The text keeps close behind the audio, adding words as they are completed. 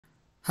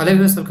Hello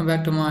viewers, welcome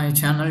back to my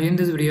channel. In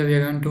this video we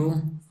are going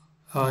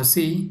to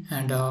see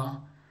and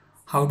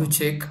how to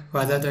check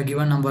whether the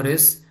given number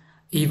is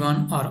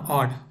even or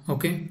odd.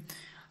 Okay,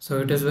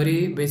 so it is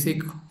very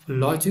basic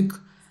logic.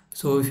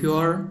 So if you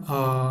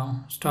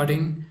are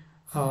starting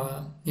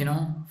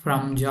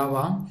from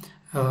Java,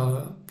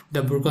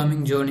 the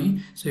programming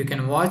journey, so you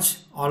can watch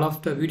all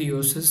of the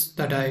videos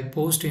that I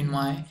post in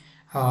my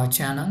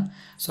channel.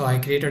 So I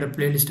created a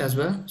playlist as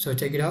well, so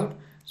check it out,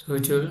 so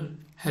it will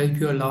help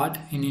you a lot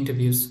in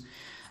interviews.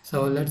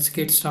 So let's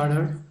get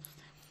started.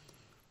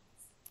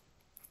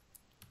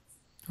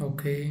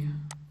 Okay,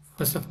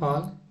 first of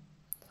all,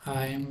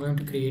 I am going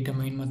to create a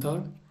main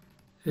method.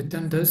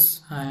 Within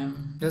this, I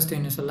am just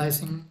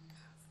initializing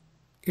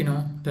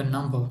the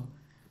number,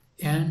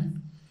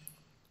 and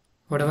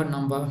whatever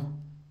number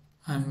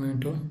I'm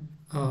going to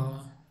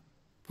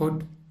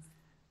put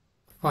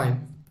 5.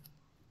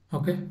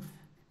 Okay,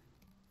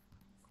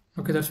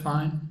 that's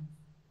fine.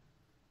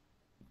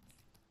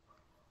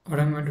 What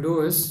I'm going to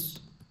do is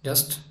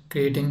just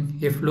creating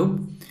if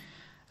loop.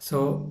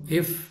 So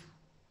if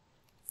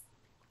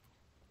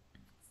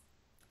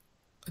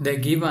the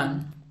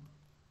given,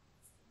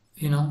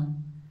 you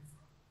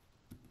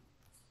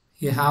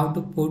have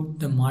to put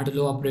the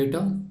modulo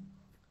operator,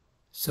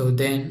 so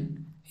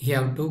then you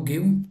have to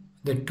give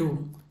the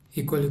 2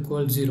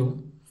 equal 0.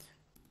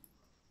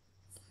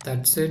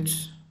 That's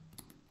it.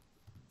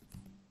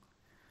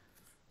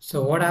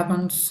 So what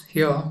happens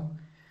here,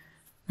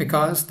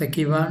 because the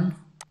given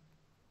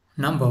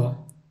number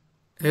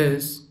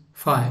is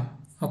 5,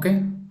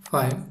 okay,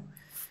 5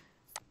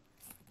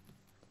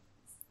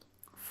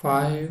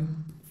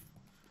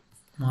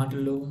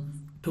 modulo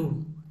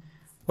 2.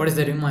 What is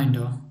the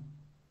remainder?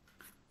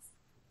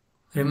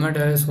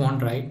 Remainder is 1,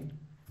 right?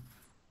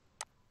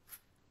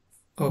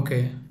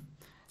 Okay,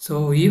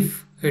 so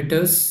if it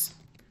is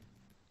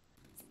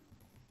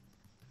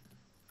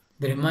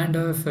the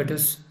remainder, if it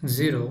is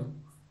 0,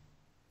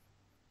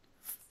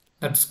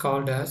 that's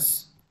called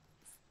as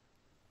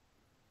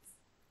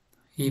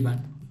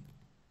even.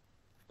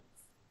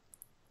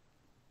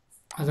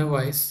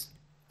 Otherwise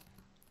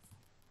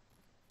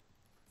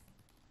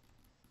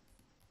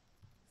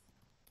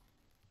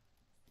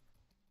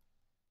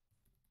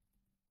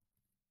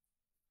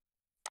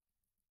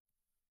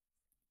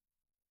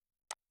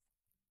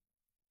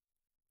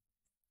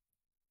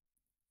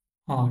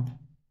odd.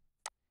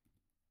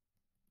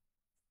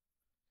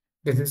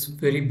 This is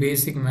very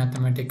basic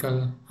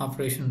mathematical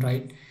operation,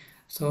 right?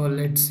 So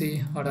let's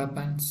see what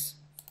happens.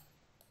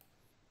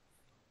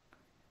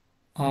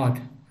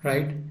 Odd,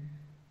 right?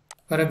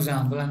 For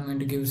example, I'm going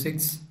to give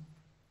 6.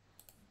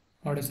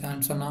 What is the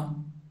answer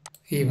now?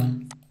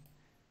 Even,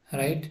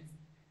 right?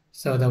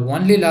 So the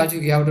only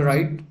logic you have to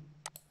write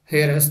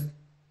here is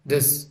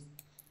this.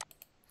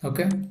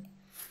 Okay,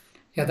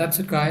 yeah, that's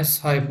it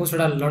guys. I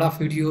posted a lot of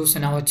videos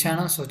in our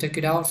channel, so check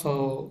it out.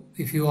 So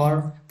if you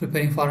are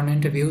preparing for an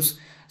interviews,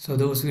 so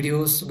those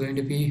videos are going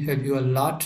to be help you a lot.